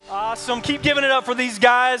Awesome. Keep giving it up for these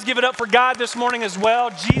guys. Give it up for God this morning as well.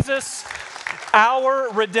 Jesus, our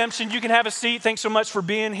redemption. You can have a seat. Thanks so much for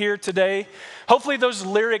being here today. Hopefully those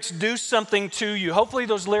lyrics do something to you. Hopefully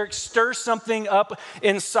those lyrics stir something up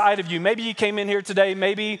inside of you. Maybe you came in here today.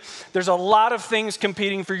 Maybe there's a lot of things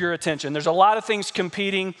competing for your attention. There's a lot of things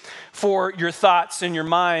competing for your thoughts and your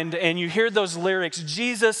mind. And you hear those lyrics,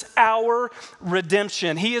 Jesus, our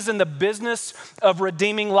redemption. He is in the business of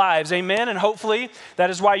redeeming lives. Amen. And hopefully that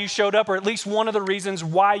is why you showed up, or at least one of the reasons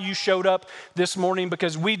why you showed up this morning,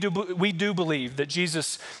 because we do believe that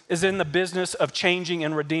Jesus is in the business of changing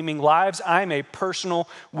and redeeming lives. I'm a personal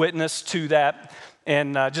witness to that,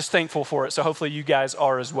 and just thankful for it. So hopefully you guys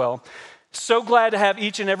are as well. So glad to have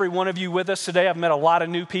each and every one of you with us today. I've met a lot of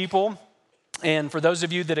new people. And for those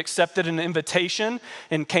of you that accepted an invitation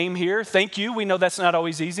and came here, thank you. We know that's not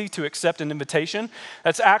always easy to accept an invitation.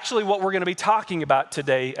 That's actually what we're going to be talking about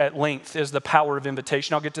today at length, is the power of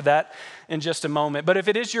invitation. I'll get to that in just a moment. But if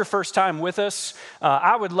it is your first time with us,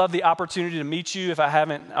 I would love the opportunity to meet you if I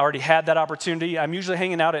haven't already had that opportunity. I'm usually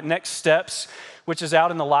hanging out at Next Steps, which is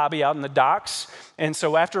out in the lobby, out in the docks. And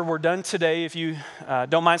so after we're done today, if you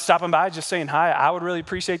don't mind stopping by, just saying hi, I would really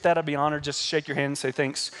appreciate that. I'd be honored just to shake your hand and say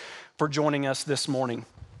thanks for joining us this morning.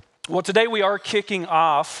 Well, today we are kicking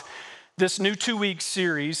off this new 2-week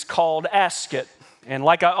series called Ask It. And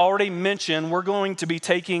like I already mentioned, we're going to be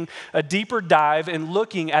taking a deeper dive and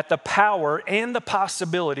looking at the power and the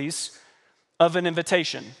possibilities of an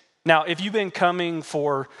invitation. Now, if you've been coming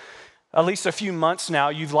for at least a few months now,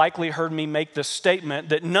 you've likely heard me make the statement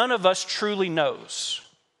that none of us truly knows.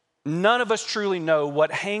 None of us truly know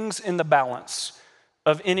what hangs in the balance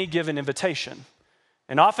of any given invitation.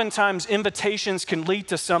 And oftentimes, invitations can lead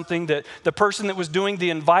to something that the person that was doing the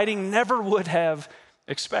inviting never would have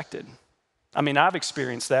expected. I mean, I've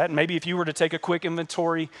experienced that. And maybe if you were to take a quick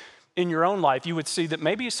inventory in your own life, you would see that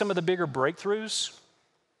maybe some of the bigger breakthroughs,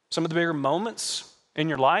 some of the bigger moments in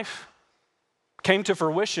your life came to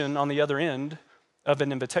fruition on the other end of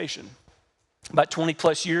an invitation. About 20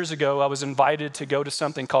 plus years ago, I was invited to go to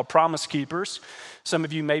something called Promise Keepers. Some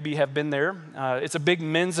of you maybe have been there. It's a big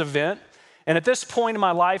men's event. And at this point in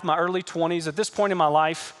my life, my early 20s, at this point in my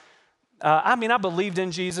life, I believed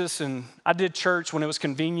in Jesus and I did church when it was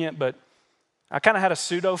convenient, but I kind of had a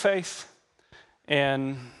pseudo faith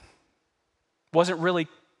and wasn't really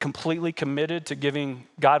completely committed to giving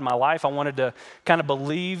God my life. I wanted to kind of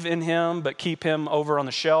believe in him, but keep him over on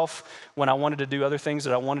the shelf when I wanted to do other things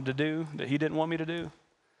that I wanted to do that he didn't want me to do.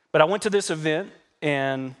 But I went to this event,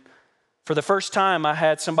 and for the first time, I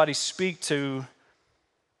had somebody speak to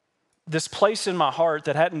this place in my heart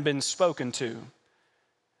that hadn't been spoken to.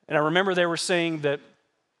 And I remember they were saying that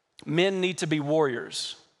men need to be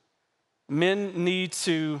warriors. Men need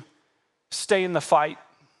to stay in the fight,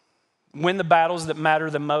 win the battles that matter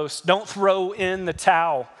the most. Don't throw in the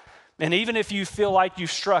towel. And even if you feel like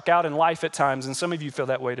you've struck out in life at times, and some of you feel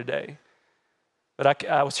that way today, but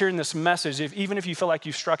I was hearing this message, even if you feel like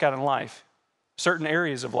you've struck out in life, certain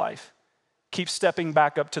areas of life, keep stepping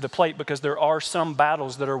back up to the plate, because there are some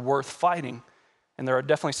battles that are worth fighting, and there are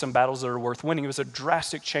definitely some battles that are worth winning. It was a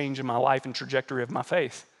drastic change in my life and trajectory of my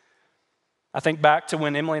faith. I think back to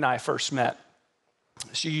when Emily and I first met.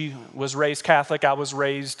 She was raised Catholic, I was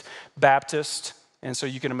raised Baptist, and so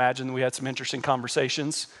you can imagine we had some interesting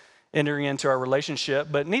conversations entering into our relationship,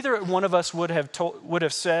 but neither one of us would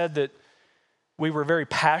have said that we were very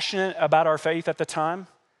passionate about our faith at the time.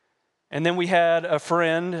 And then we had a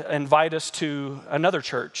friend invite us to another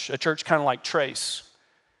church, a church kind of like Trace.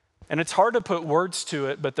 And it's hard to put words to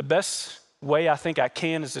it, but the best way I think I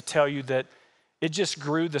can is to tell you that it just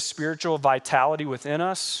grew the spiritual vitality within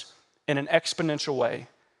us in an exponential way.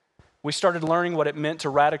 We started learning what it meant to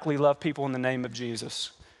radically love people in the name of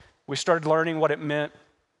Jesus. We started learning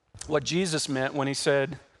what Jesus meant when he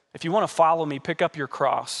said, if you want to follow me, pick up your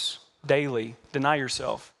cross daily, deny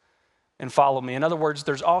yourself, and follow me. In other words,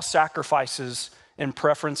 there's all sacrifices and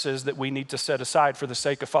preferences that we need to set aside for the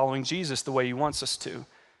sake of following Jesus the way he wants us to.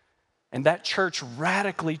 And that church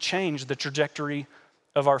radically changed the trajectory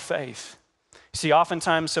of our faith. See,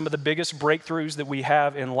 oftentimes some of the biggest breakthroughs that we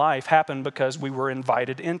have in life happen because we were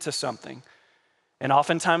invited into something. And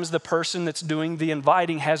oftentimes the person that's doing the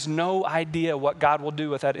inviting has no idea what God will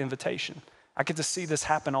do with that invitation. I get to see this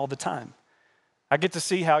happen all the time. I get to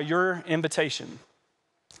see how your invitation,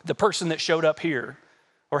 the person that showed up here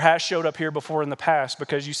or has showed up here before in the past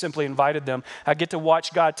because you simply invited them, I get to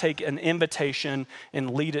watch God take an invitation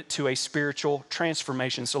and lead it to a spiritual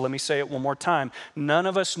transformation. So let me say it one more time. None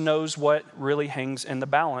of us knows what really hangs in the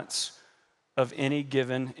balance of any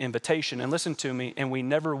given invitation. And listen to me, and we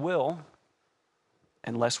never will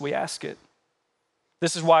unless we ask it.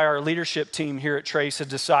 This is why our leadership team here at Trace has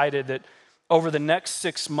decided that over the next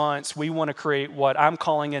 6 months, we want to create what I'm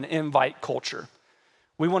calling an invite culture.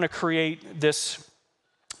 We want to create this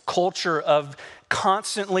culture of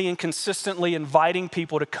constantly and consistently inviting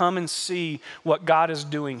people to come and see what God is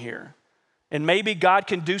doing here. And maybe God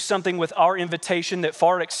can do something with our invitation that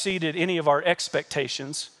far exceeded any of our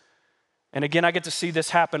expectations. And again, I get to see this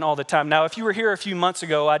happen all the time. Now, if you were here a few months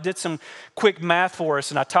ago, I did some quick math for us,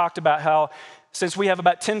 and I talked about how since we have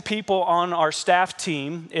about 10 people on our staff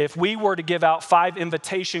team, if we were to give out 5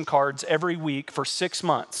 invitation cards every week for 6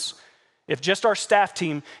 months, if just our staff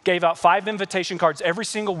team gave out 5 invitation cards every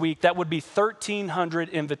single week, that would be 1,300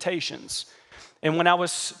 invitations. And when I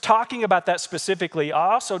was talking about that specifically,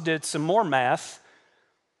 I also did some more math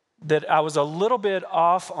that I was a little bit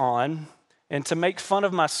off on. And to make fun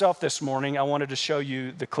of myself this morning, I wanted to show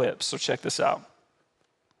you the clips. So check this out.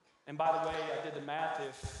 And by the way, I did the math.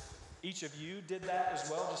 If each of you did that as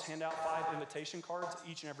well, just hand out 5 invitation cards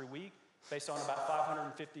each and every week based on about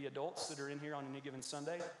 550 adults that are in here on any given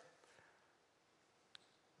Sunday.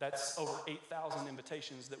 That's over 8,000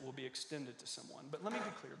 invitations that will be extended to someone. But let me be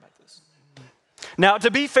clear about this. Now, to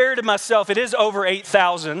be fair to myself, it is over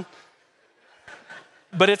 8,000,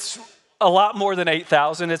 but it's a lot more than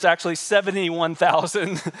 8,000. It's actually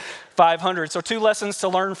 71,500. So 2 lessons to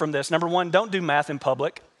learn from this. Number 1, don't do math in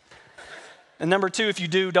public. And number 2, if you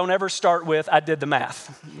do, don't ever start with, I did the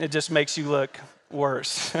math. It just makes you look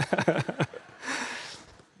worse.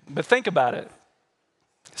 But think about it.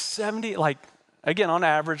 70, again, on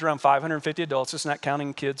average, around 550 adults, it's not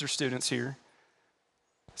counting kids or students here.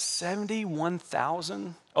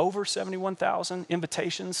 71,000, over 71,000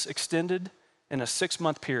 invitations extended in a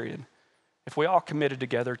 6-month period. If we all committed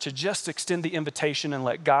together to just extend the invitation and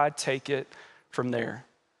let God take it from there.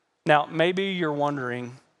 Now, maybe you're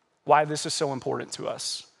wondering why this is so important to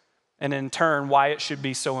us, and in turn, why it should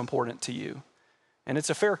be so important to you. And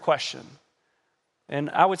it's a fair question. And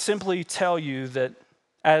I would simply tell you that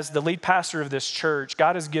as the lead pastor of this church,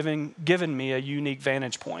 God has given me a unique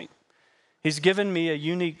vantage point. He's given me a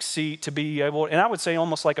unique seat to be able, and I would say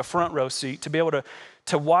almost like a front row seat, to be able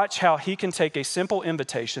to watch how he can take a simple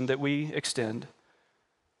invitation that we extend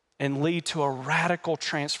and lead to a radical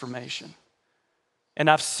transformation. And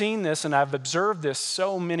I've seen this and I've observed this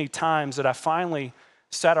so many times that I finally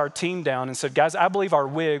sat our team down and said, guys, I believe our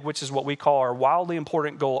WIG, which is what we call our wildly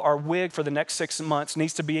important goal, our WIG for the next 6 months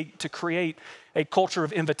needs to be to create a culture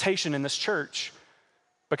of invitation in this church.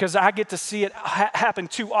 Because I get to see it happen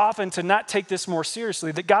too often to not take this more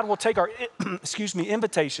seriously, that God will take our,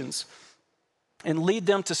 invitations and lead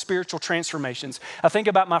them to spiritual transformations. I think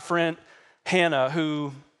about my friend Hannah,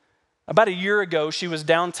 who about a year ago, she was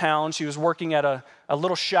downtown. She was working at a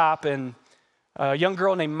little shop, and a young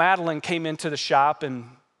girl named Madeline came into the shop, and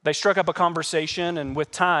they struck up a conversation, and with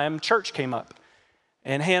time, church came up.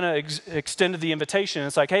 And Hannah extended the invitation.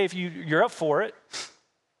 It's like, hey, if you're up for it,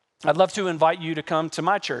 I'd love to invite you to come to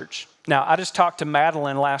my church. Now, I just talked to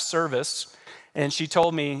Madeline last service, and she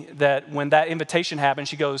told me that when that invitation happened,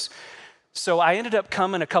 she goes, so I ended up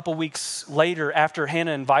coming a couple weeks later after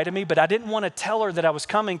Hannah invited me, but I didn't want to tell her that I was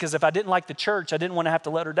coming because if I didn't like the church, I didn't want to have to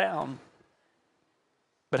let her down.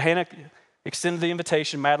 But Hannah extended the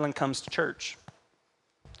invitation. Madeline comes to church.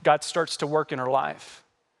 God starts to work in her life.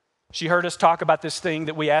 She heard us talk about this thing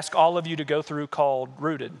that we ask all of you to go through called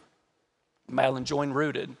Rooted. Madeline joined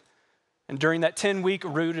Rooted. And during that 10-week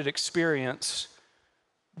Rooted experience,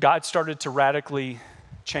 God started to radically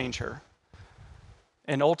change her.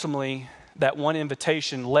 And ultimately, that one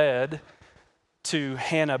invitation led to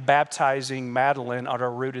Hannah baptizing Madeline at our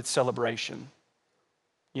Rooted celebration.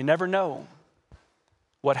 You never know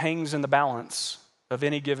what hangs in the balance of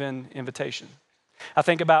any given invitation. I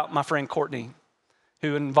think about my friend Courtney,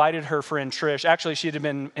 who invited her friend Trish. Actually, she had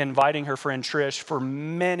been inviting her friend Trish for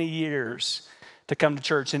many years to come to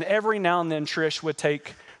church. And every now and then, Trish would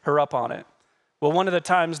take her up on it. Well, one of the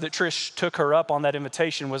times that Trish took her up on that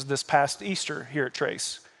invitation was this past Easter here at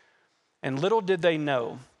Trace. And little did they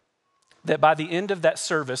know that by the end of that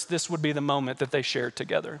service, this would be the moment that they shared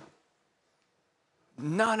together.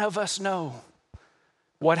 None of us know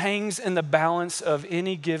what hangs in the balance of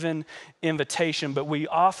any given invitation, but we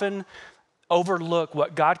often overlook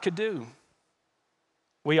what God could do.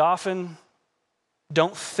 We often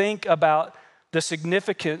don't think about the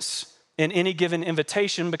significance in any given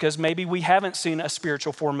invitation because maybe we haven't seen a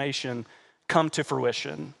spiritual formation come to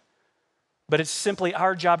fruition. But it's simply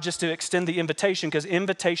our job just to extend the invitation because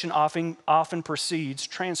invitation often precedes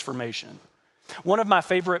transformation. One of my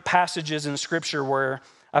favorite passages in Scripture where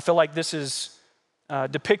I feel like this is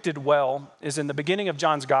depicted well is in the beginning of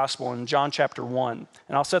John's Gospel in John chapter 1.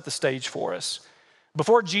 And I'll set the stage for us.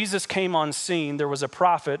 Before Jesus came on scene, there was a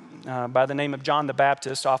prophet by the name of John the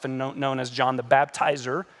Baptist, often known as John the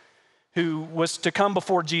Baptizer, who was to come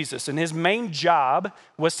before Jesus. And his main job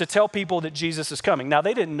was to tell people that Jesus is coming. Now,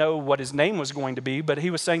 they didn't know what his name was going to be, but he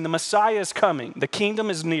was saying the Messiah is coming. The kingdom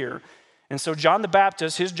is near. And so John the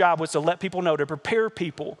Baptist, his job was to let people know, to prepare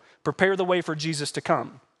people, prepare the way for Jesus to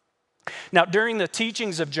come. Now, during the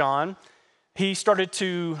teachings of John, he started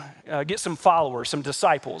to get some followers, some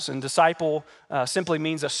disciples. And disciple simply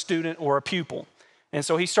means a student or a pupil. And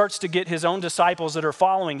so he starts to get his own disciples that are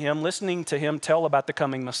following him, listening to him tell about the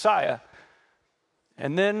coming Messiah.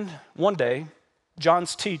 And then one day,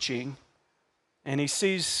 John's teaching, and he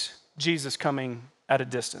sees Jesus coming at a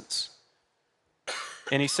distance.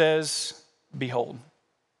 And he says, "Behold,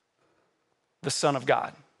 the Son of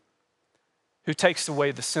God, who takes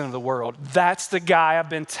away the sin of the world." That's the guy I've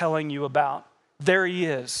been telling you about. There he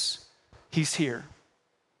is. He's here.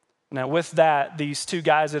 Now with that, these two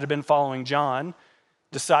guys that have been following John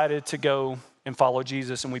decided to go and follow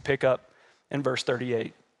Jesus, and we pick up in verse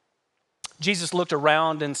 38. Jesus looked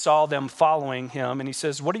around and saw them following him, and he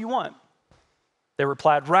says, "What do you want?" They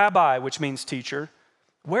replied, "Rabbi," which means teacher,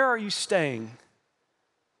 "where are you staying?"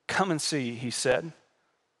 "Come and see," he said.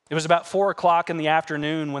 It was about 4:00 in the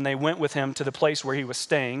afternoon when they went with him to the place where he was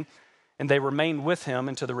staying, and they remained with him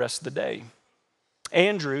until the rest of the day.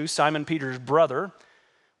 Andrew, Simon Peter's brother,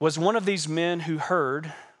 was one of these men who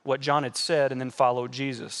heard what John had said and then followed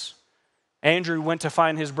Jesus. Andrew went to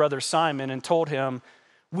find his brother Simon and told him,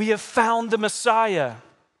 "We have found the Messiah."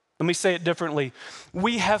 Let me say it differently.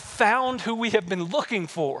 We have found who we have been looking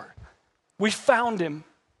for. We found him,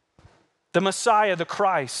 the Messiah, the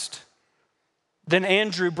Christ. Then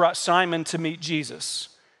Andrew brought Simon to meet Jesus.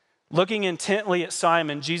 Looking intently at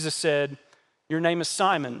Simon, Jesus said, "Your name is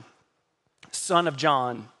Simon, son of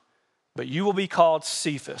John, but you will be called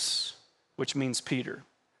Cephas," which means Peter.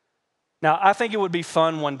 Now, I think it would be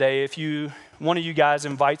fun one day if one of you guys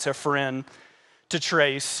invites a friend to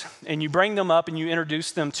Trace, and you bring them up and you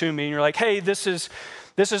introduce them to me, and you're like, "Hey, this is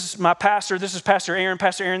my pastor, this is Pastor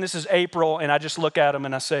Aaron, this is April," and I just look at them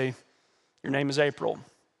and I say, "Your name is April,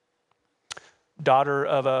 daughter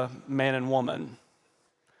of a man and woman,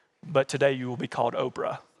 but today you will be called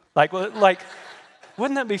Oprah." Like,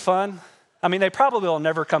 wouldn't that be fun? I mean, they probably will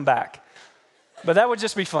never come back, but that would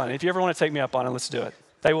just be fun. If you ever want to take me up on it, let's do it.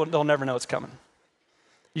 They'll never know it's coming.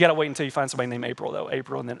 You got to wait until you find somebody named April, though.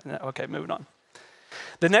 April, and then, okay, moving on.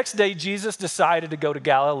 The next day, Jesus decided to go to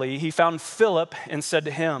Galilee. He found Philip and said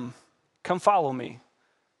to him, "Come follow me."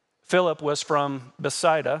 Philip was from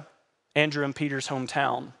Bethsaida, Andrew and Peter's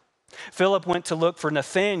hometown. Philip went to look for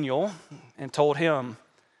Nathanael and told him,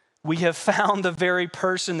 "We have found the very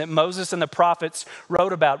person that Moses and the prophets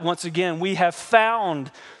wrote about." Once again, we have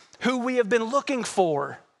found who we have been looking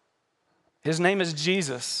for. His name is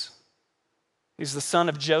Jesus. He's the son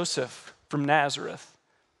of Joseph from Nazareth.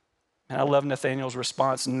 And I love Nathanael's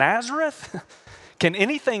response. Nazareth? Can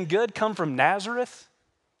anything good come from Nazareth?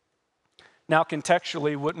 Now,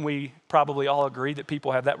 contextually, wouldn't we probably all agree that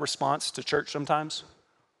people have that response to church sometimes?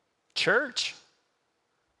 Church?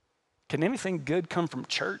 Can anything good come from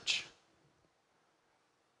church?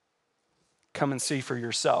 Come and see for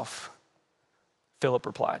yourself, Philip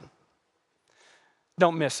replied.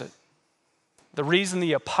 Don't miss it. The reason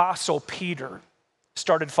the apostle Peter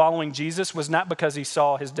started following Jesus was not because he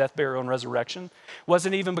saw his death, burial, and resurrection.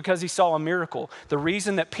 Wasn't even because he saw a miracle. The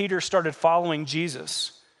reason that Peter started following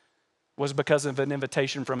Jesus was because of an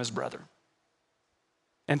invitation from his brother.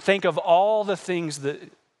 And think of all the things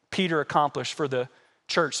that Peter accomplished for the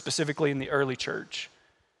church, specifically in the early church,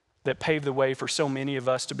 that paved the way for so many of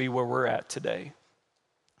us to be where we're at today.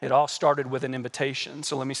 It all started with an invitation.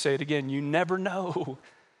 So let me say it again. You never know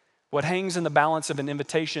what hangs in the balance of an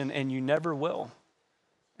invitation, and you never will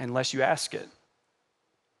unless you ask it.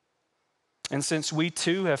 And since we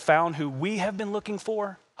too have found who we have been looking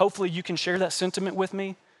for, hopefully you can share that sentiment with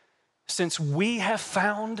me. Since we have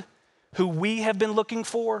found who we have been looking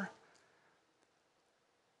for,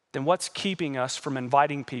 then what's keeping us from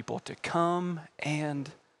inviting people to come and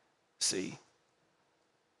see?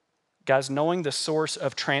 Guys, knowing the source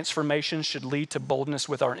of transformation should lead to boldness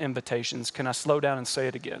with our invitations. Can I slow down and say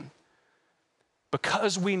it again?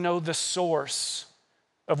 Because we know the source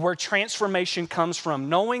of where transformation comes from,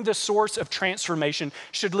 knowing the source of transformation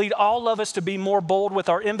should lead all of us to be more bold with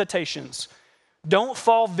our invitations. Don't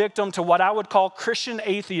fall victim to what I would call Christian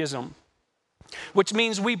atheism, which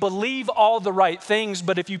means we believe all the right things,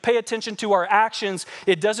 but if you pay attention to our actions,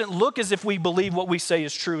 it doesn't look as if we believe what we say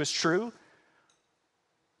is true is true.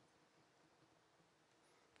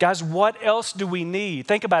 Guys, what else do we need?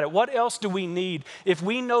 Think about it. What else do we need? If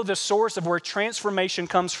we know the source of where transformation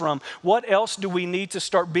comes from, what else do we need to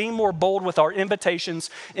start being more bold with our invitations,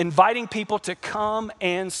 inviting people to come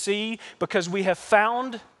and see because we have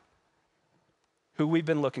found who we've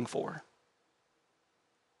been looking for?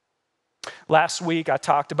 Last week, I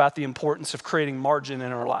talked about the importance of creating margin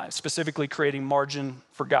in our lives, specifically creating margin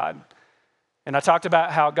for God. And I talked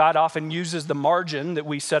about how God often uses the margin that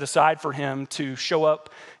we set aside for him to show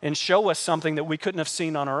up and show us something that we couldn't have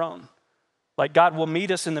seen on our own. Like God will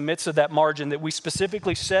meet us in the midst of that margin that we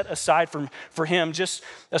specifically set aside for him, just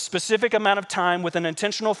a specific amount of time with an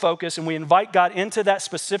intentional focus, and we invite God into that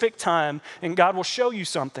specific time, and God will show you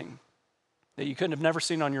something that you couldn't have never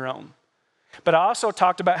seen on your own. But I also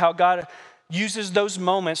talked about how God uses those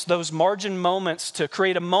moments, those margin moments, to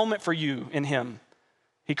create a moment for you in him.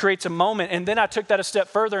 He creates a moment, and then I took that a step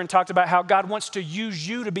further and talked about how God wants to use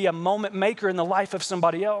you to be a moment maker in the life of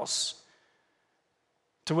somebody else.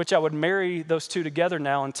 To which I would marry those two together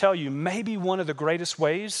now and tell you, maybe one of the greatest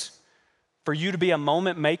ways for you to be a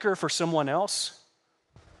moment maker for someone else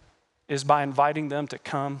is by inviting them to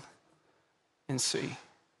come and see.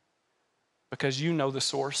 Because you know the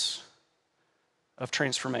source of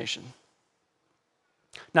transformation.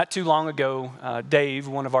 Not too long ago, Dave,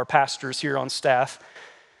 one of our pastors here on staff,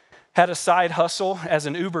 had a side hustle as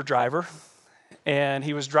an Uber driver, and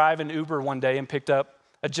he was driving Uber one day and picked up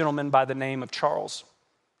a gentleman by the name of Charles.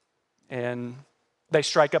 And they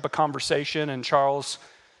strike up a conversation, and Charles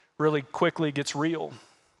really quickly gets real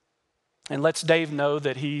and lets Dave know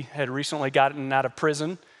that he had recently gotten out of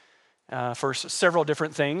prison for several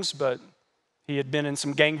different things, but he had been in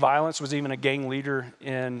some gang violence, was even a gang leader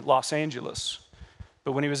in Los Angeles.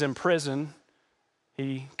 But when he was in prison,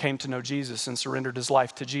 he came to know Jesus and surrendered his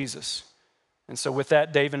life to Jesus. And so with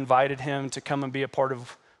that, Dave invited him to come and be a part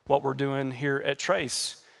of what we're doing here at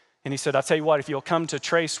Trace. And he said, I'll tell you what, if you'll come to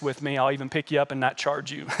Trace with me, I'll even pick you up and not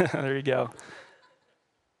charge you. There you go.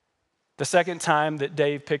 The second time that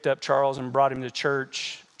Dave picked up Charles and brought him to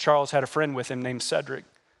church, Charles had a friend with him named Cedric.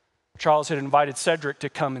 Charles had invited Cedric to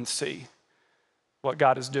come and see what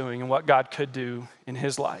God is doing and what God could do in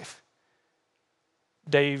his life.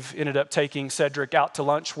 Dave ended up taking Cedric out to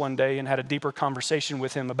lunch one day and had a deeper conversation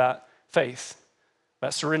with him about faith,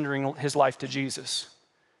 about surrendering his life to Jesus.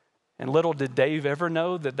 And little did Dave ever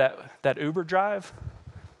know that Uber drive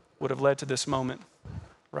would have led to this moment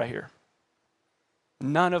right here.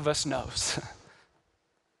 None of us knows.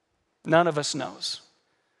 None of us knows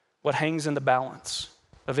what hangs in the balance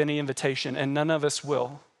of any invitation, and none of us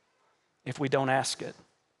will if we don't ask it.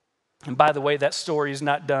 And by the way, that story is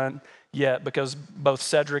not done yet because both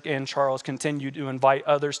Cedric and Charles continue to invite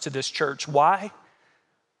others to this church. Why?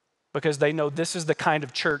 Because they know this is the kind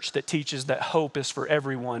of church that teaches that hope is for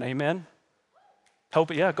everyone. Amen?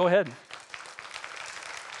 Hope, yeah, go ahead.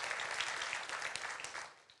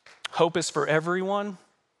 Hope is for everyone,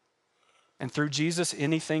 and through Jesus,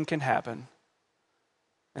 anything can happen.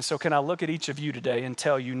 And so can I look at each of you today and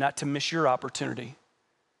tell you not to miss your opportunity.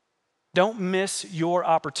 Don't miss your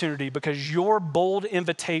opportunity because your bold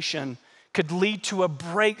invitation could lead to a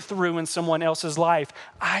breakthrough in someone else's life.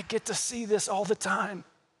 I get to see this all the time.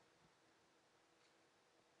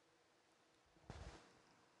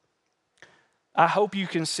 I hope you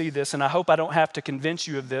can see this, and I hope I don't have to convince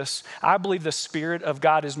you of this. I believe the Spirit of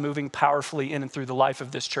God is moving powerfully in and through the life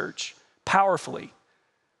of this church. Powerfully.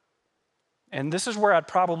 And this is where I'd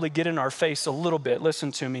probably get in our face a little bit.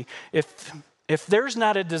 Listen to me. If there's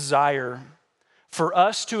not a desire for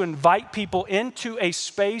us to invite people into a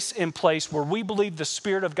space and place where we believe the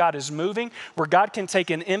Spirit of God is moving, where God can take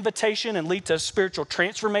an invitation and lead to a spiritual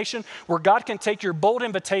transformation, where God can take your bold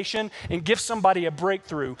invitation and give somebody a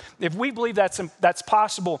breakthrough. If we believe that's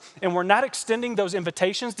possible and we're not extending those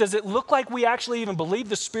invitations, does it look like we actually even believe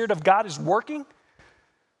the Spirit of God is working?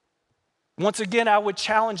 Once again, I would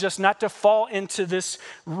challenge us not to fall into this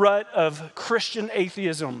rut of Christian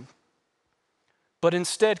atheism, but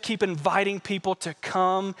instead keep inviting people to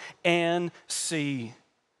come and see.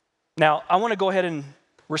 Now, I want to go ahead and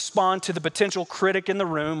respond to the potential critic in the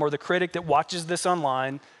room or the critic that watches this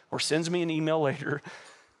online or sends me an email later,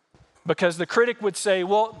 because the critic would say,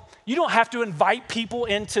 well, you don't have to invite people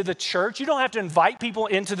into the church. You don't have to invite people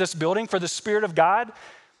into this building for the Spirit of God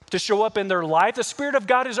to show up in their life. The Spirit of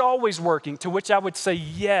God is always working, to which I would say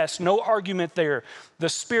yes, no argument there. The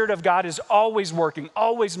Spirit of God is always working,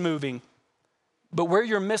 always moving. But where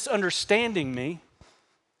you're misunderstanding me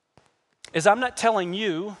is I'm not telling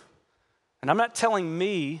you, and I'm not telling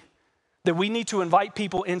me that we need to invite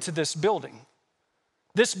people into this building.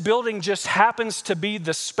 This building just happens to be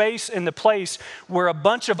the space and the place where a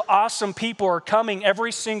bunch of awesome people are coming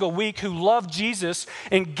every single week who love Jesus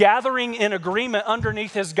and gathering in agreement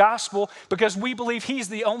underneath his gospel because we believe he's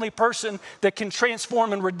the only person that can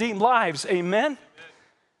transform and redeem lives. Amen?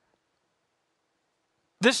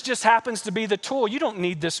 This just happens to be the tool. You don't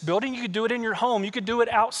need this building. You could do it in your home. You could do it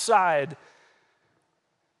outside.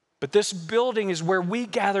 But this building is where we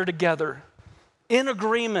gather together in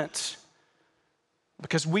agreement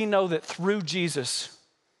because we know that through Jesus,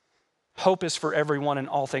 hope is for everyone and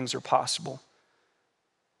all things are possible.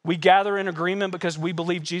 We gather in agreement because we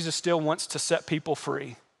believe Jesus still wants to set people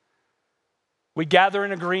free. We gather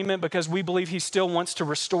in agreement because we believe he still wants to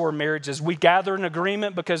restore marriages. We gather in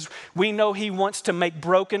agreement because we know he wants to make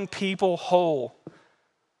broken people whole.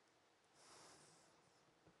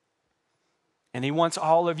 And he wants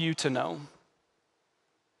all of you to know,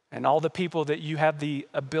 and all the people that you have the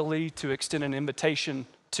ability to extend an invitation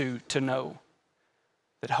to know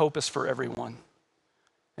that hope is for everyone.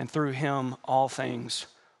 And through him, all things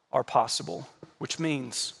are possible, which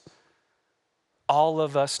means all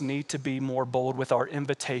of us need to be more bold with our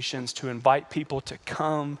invitations to invite people to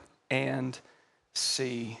come and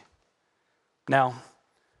see. Now,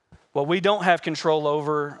 what we don't have control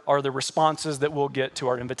over are the responses that we'll get to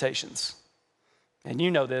our invitations. And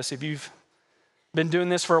you know this, if you've been doing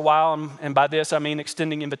this for a while, and by this I mean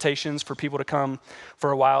extending invitations for people to come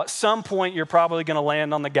for a while, at some point you're probably gonna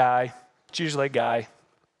land on the guy, it's usually a guy,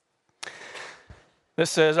 that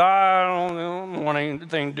says, I don't want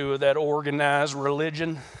anything to do with that organized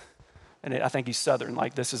religion. And I think he's Southern,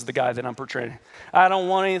 like this is the guy that I'm portraying. I don't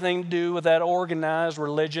want anything to do with that organized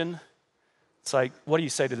religion. It's like, what do you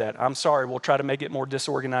say to that? I'm sorry, we'll try to make it more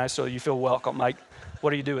disorganized so you feel welcome. Like,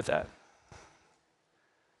 what do you do with that?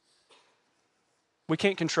 We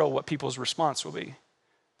can't control what people's response will be.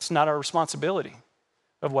 It's not our responsibility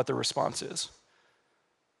of what the response is.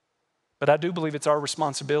 But I do believe it's our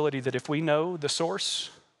responsibility that if we know the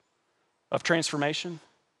source of transformation,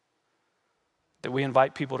 that we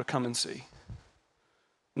invite people to come and see.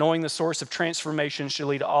 Knowing the source of transformation should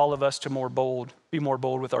lead all of us to be more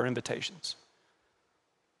bold with our invitations.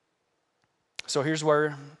 So here's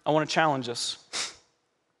where I want to challenge us.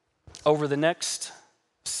 Over the next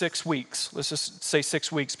 6 weeks, let's just say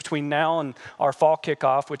 6 weeks, between now and our fall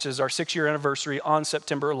kickoff, which is our 6-year anniversary on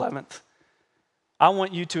September 11th, I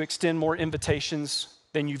want you to extend more invitations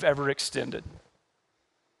than you've ever extended.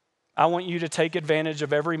 I want you to take advantage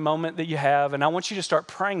of every moment that you have, and I want you to start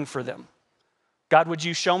praying for them. God, would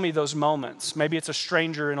you show me those moments? Maybe it's a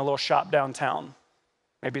stranger in a little shop downtown.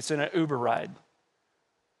 Maybe it's in an Uber ride.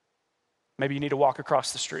 Maybe you need to walk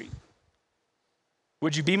across the street.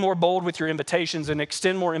 Would you be more bold with your invitations and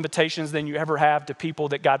extend more invitations than you ever have to people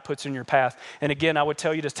that God puts in your path? And again, I would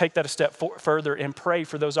tell you to take that a step further and pray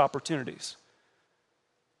for those opportunities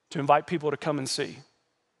to invite people to come and see.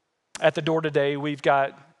 At the door today, we've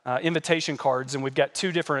got invitation cards, and we've got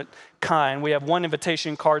 2 different kinds. We have one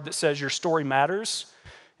invitation card that says your story matters,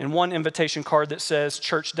 and one invitation card that says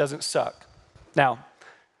church doesn't suck. Now,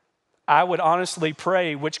 I would honestly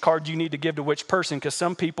pray which card you need to give to which person, because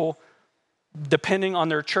some people, depending on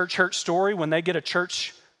their church hurt story, when they get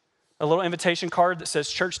a little invitation card that says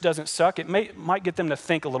church doesn't suck, it might get them to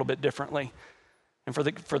think a little bit differently. And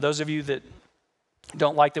for those of you that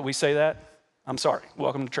don't like that we say that, I'm sorry.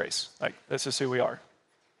 Welcome to Trace. Like, this is who we are.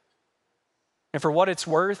 And for what it's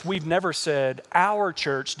worth, we've never said our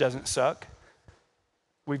church doesn't suck.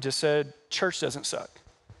 We've just said church doesn't suck,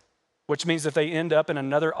 which means if they end up in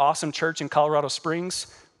another awesome church in Colorado Springs,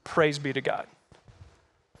 praise be to God.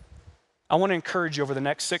 I want to encourage you over the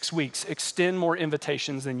next 6 weeks, extend more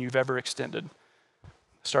invitations than you've ever extended.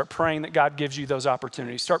 Start praying that God gives you those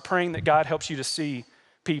opportunities. Start praying that God helps you to see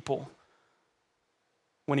people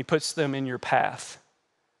when he puts them in your path.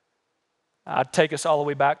 I'd take us all the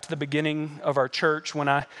way back to the beginning of our church when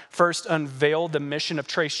I first unveiled the mission of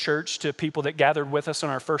Trace Church to people that gathered with us on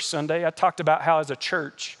our first Sunday. I talked about how as a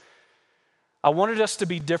church, I wanted us to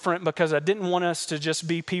be different because I didn't want us to just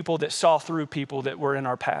be people that saw through people that were in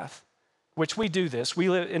our path, which we do this. We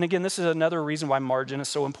live, and again, this is another reason why margin is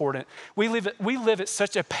so important. We live at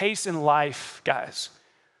such a pace in life, guys,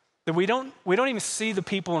 that we don't even see the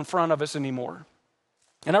people in front of us anymore.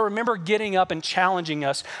 And I remember getting up and challenging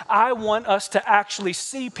us. I want us to actually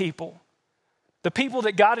see people, the people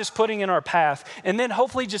that God is putting in our path, and then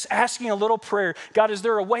hopefully just asking a little prayer. God, is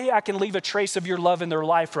there a way I can leave a trace of your love in their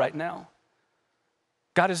life right now?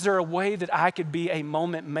 God, is there a way that I could be a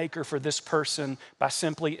moment maker for this person by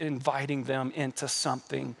simply inviting them into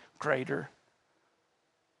something greater?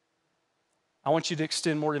 I want you to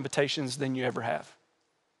extend more invitations than you ever have.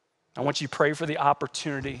 I want you to pray for the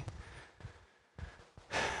opportunity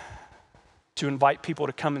to invite people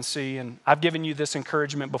to come and see. And I've given you this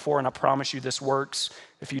encouragement before, and I promise you this works.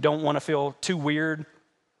 If you don't want to feel too weird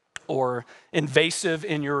or invasive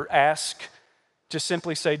in your ask, just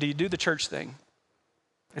simply say, do you do the church thing?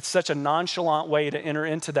 It's such a nonchalant way to enter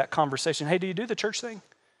into that conversation. Hey, do you do the church thing?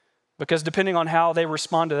 Because depending on how they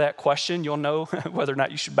respond to that question, you'll know whether or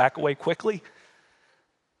not you should back away quickly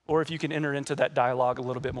or if you can enter into that dialogue a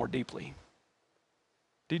little bit more deeply.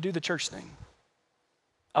 Do you do the church thing?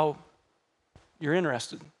 Oh, you're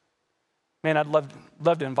interested. Man, I'd love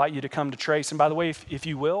to invite you to come to Trace. And by the way, if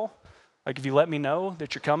you will, like if you let me know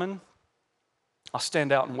that you're coming, I'll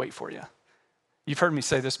stand out and wait for you. You've heard me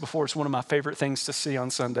say this before. It's one of my favorite things to see on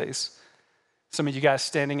Sundays. Some of you guys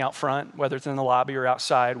standing out front, whether it's in the lobby or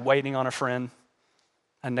outside, waiting on a friend,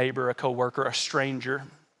 a neighbor, a coworker, a stranger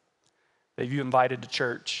that you invited to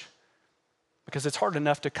church. Because it's hard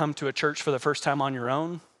enough to come to a church for the first time on your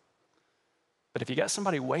own. But if you got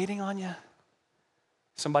somebody waiting on you,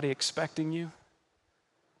 somebody expecting you,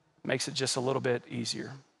 it makes it just a little bit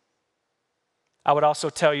easier. I would also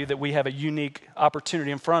tell you that we have a unique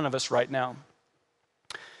opportunity in front of us right now.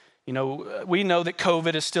 You know, we know that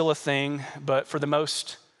COVID is still a thing, but for the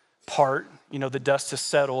most part, you know, the dust has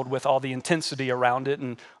settled with all the intensity around it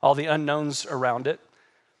and all the unknowns around it.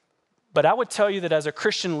 But I would tell you that as a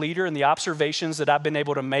Christian leader and the observations that I've been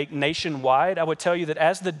able to make nationwide, I would tell you that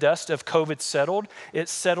as the dust of COVID settled, it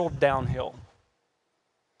settled downhill.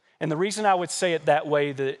 And the reason I would say it that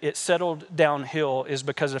way, that it settled downhill, is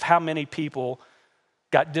because of how many people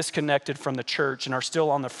got disconnected from the church and are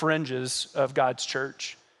still on the fringes of God's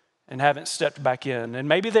church and haven't stepped back in. And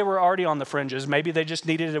maybe they were already on the fringes. Maybe they just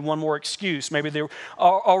needed one more excuse. Maybe they were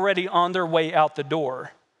already on their way out the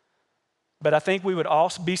door. But I think we would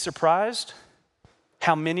all be surprised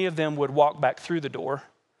how many of them would walk back through the door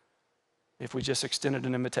if we just extended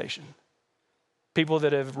an invitation. People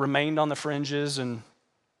that have remained on the fringes and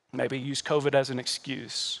maybe use COVID as an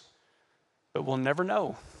excuse. But we'll never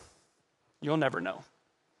know. You'll never know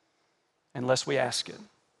unless we ask it.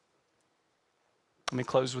 Let me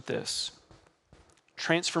close with this.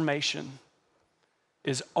 Transformation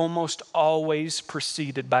is almost always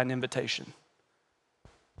preceded by an invitation.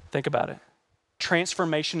 Think about it.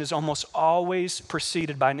 Transformation is almost always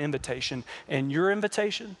preceded by an invitation, and your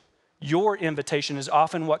invitation is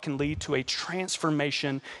often what can lead to a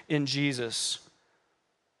transformation in Jesus.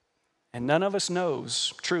 And none of us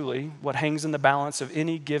knows truly what hangs in the balance of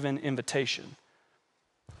any given invitation.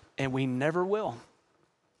 And we never will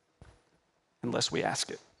unless we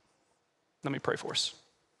ask it. Let me pray for us.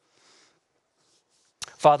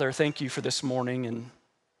 Father, thank you for this morning. And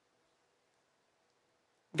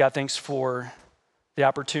God, thanks for the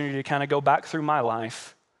opportunity to kind of go back through my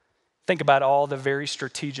life. Think about all the very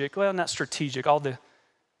strategic, well, not strategic, all the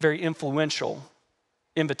very influential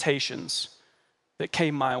invitations that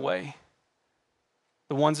came my way.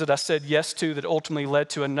 The ones that I said yes to that ultimately led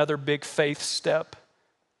to another big faith step.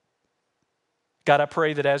 God, I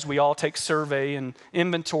pray that as we all take survey and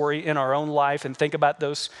inventory in our own life and think about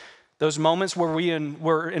those moments where we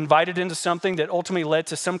were invited into something that ultimately led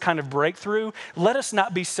to some kind of breakthrough, let us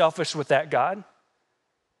not be selfish with that, God.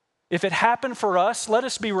 If it happened for us, let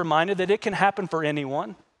us be reminded that it can happen for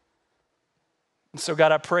anyone. And so,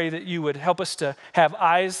 God, I pray that you would help us to have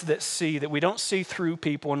eyes that see, that we don't see through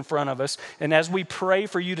people in front of us. And as we pray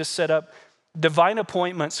for you to set up divine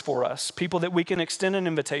appointments for us, people that we can extend an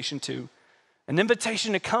invitation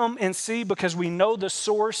to come and see because we know the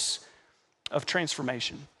source of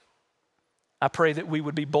transformation. I pray that we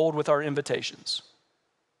would be bold with our invitations,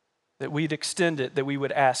 that we'd extend it, that we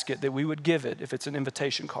would ask it, that we would give it if it's an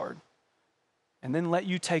invitation card. And then let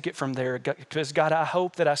you take it from there. Because God, I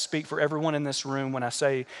hope that I speak for everyone in this room when I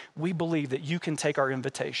say we believe that you can take our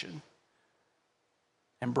invitation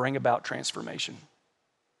and bring about transformation.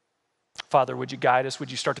 Father, would you guide us? Would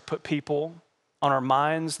you start to put people on our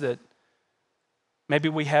minds that maybe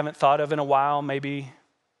we haven't thought of in a while? Maybe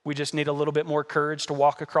we just need a little bit more courage to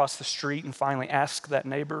walk across the street and finally ask that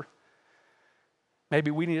neighbor. Maybe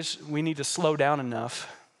we need to slow down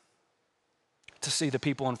enough to see the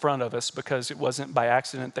people in front of us because it wasn't by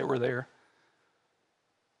accident they were there.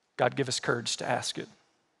 God, give us courage to ask it.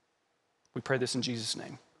 We pray this in Jesus'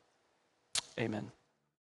 name. Amen.